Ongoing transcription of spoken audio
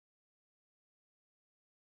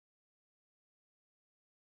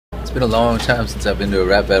It's been a long time since I've been to a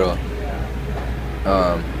rap battle.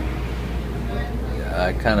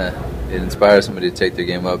 It inspires somebody to take their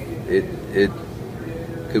game up. It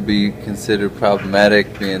could be considered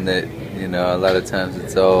problematic, being that, you know, a lot of times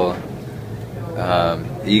it's all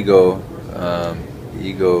ego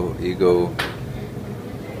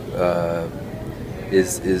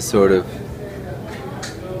is sort of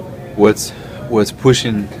what's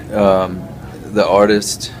pushing the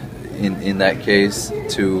artist in that case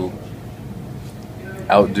to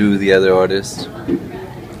outdo the other artist.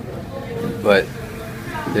 But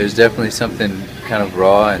there's definitely something kind of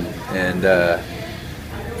raw and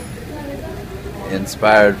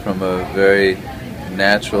inspired from a very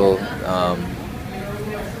natural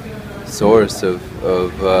source of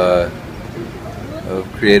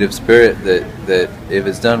creative spirit that if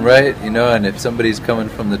it's done right, you know, and if somebody's coming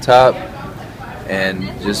from the top and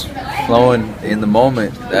just flowing in the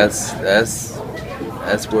moment, that's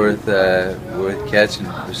worth catching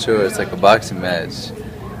for sure. It's like a boxing match.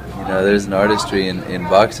 You know, there's an artistry in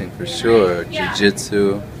boxing for sure.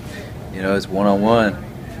 Jiu-jitsu, you know, it's one-on-one,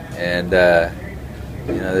 and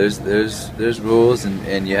you know, there's rules,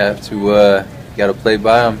 and you have to you got to play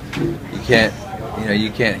by them. You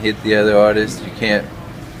can't hit the other artist. You can't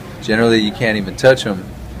even touch them.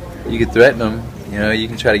 You can threaten them. You know, you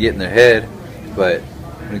can try to get in their head, but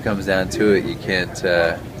when it comes down to it, you can't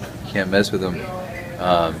mess with them.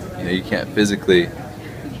 You know, you can't physically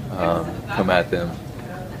come at them.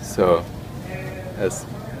 So that's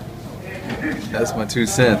my 2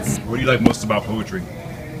 cents. What do you like most about poetry?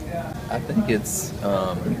 I think it's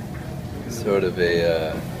sort of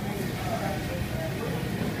a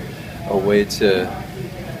way to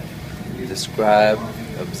describe,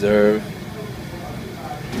 observe,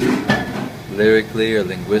 lyrically or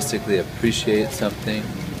linguistically appreciate something.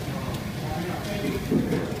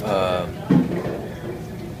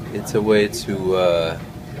 It's a way to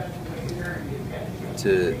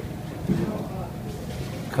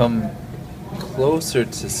come closer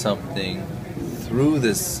to something through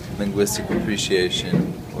this linguistic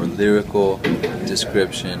appreciation or lyrical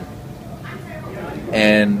description,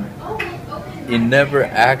 and you never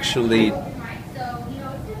actually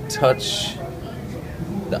touch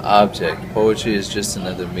the object. Poetry is just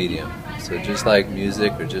another medium. So just like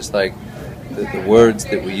music, or just like the words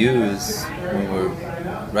that we use when we're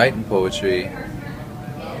writing poetry,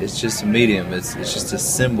 it's just a medium. It's just a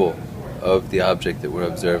symbol of the object that we're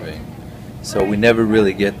observing. So we never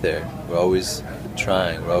really get there. We're always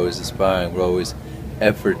trying, we're always aspiring, we're always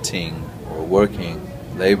efforting or working,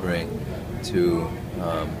 laboring to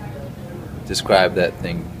describe that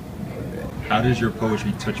thing. How does your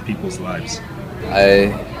poetry touch people's lives?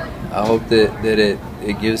 I hope that it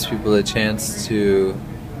gives people a chance to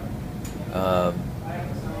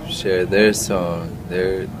share their song,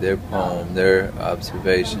 their poem, their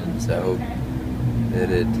observations. I hope that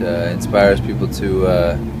it inspires people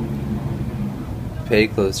to pay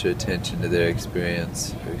closer attention to their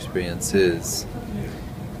experiences,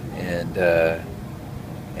 and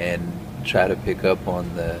try to pick up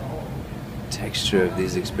on the texture of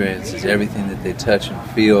these experiences, everything that they touch and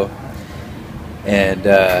feel, and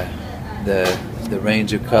the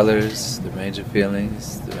range of colors, the range of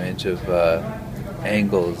feelings, the range of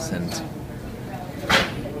angles and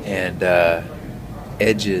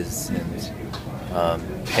edges and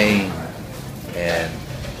pain and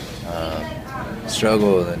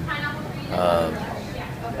struggle and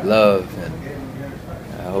love, and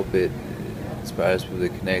I hope it inspires people to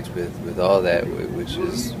connect with all that which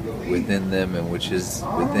is within them and which is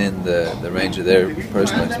within the range of their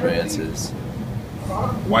personal experiences.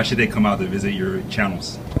 Why should they come out to visit your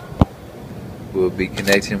channels? We'll be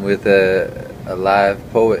connecting with a live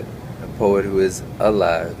poet, a poet who is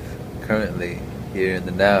alive currently here in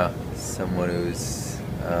the now, someone who's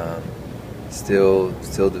still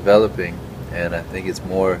developing, and I think it's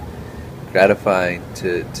more gratifying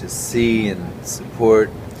to see and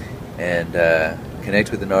support and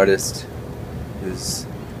connect with an artist who's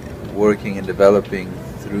working and developing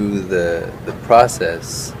through the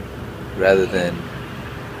process, rather than,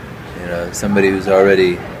 you know, somebody who's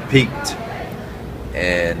already peaked.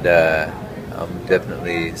 And I'm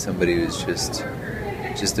definitely somebody who's just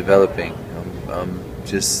developing. I'm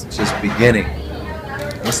just beginning.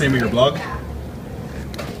 What's the name of your blog?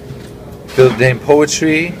 Philip Dane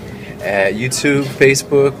Poetry at YouTube,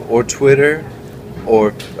 Facebook, or Twitter,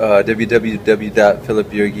 or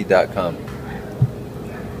www.philipjerge.com.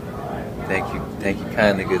 Thank you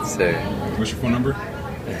kindly, good sir. What's your phone number?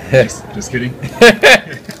 Just kidding.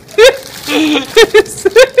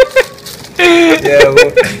 Yeah.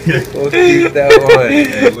 Yeah, we'll keep that one.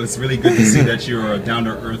 It was really good to see that you're a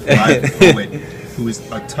down-to-earth live poet who is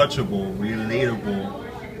a touchable, relatable,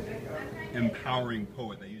 empowering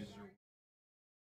poet that uses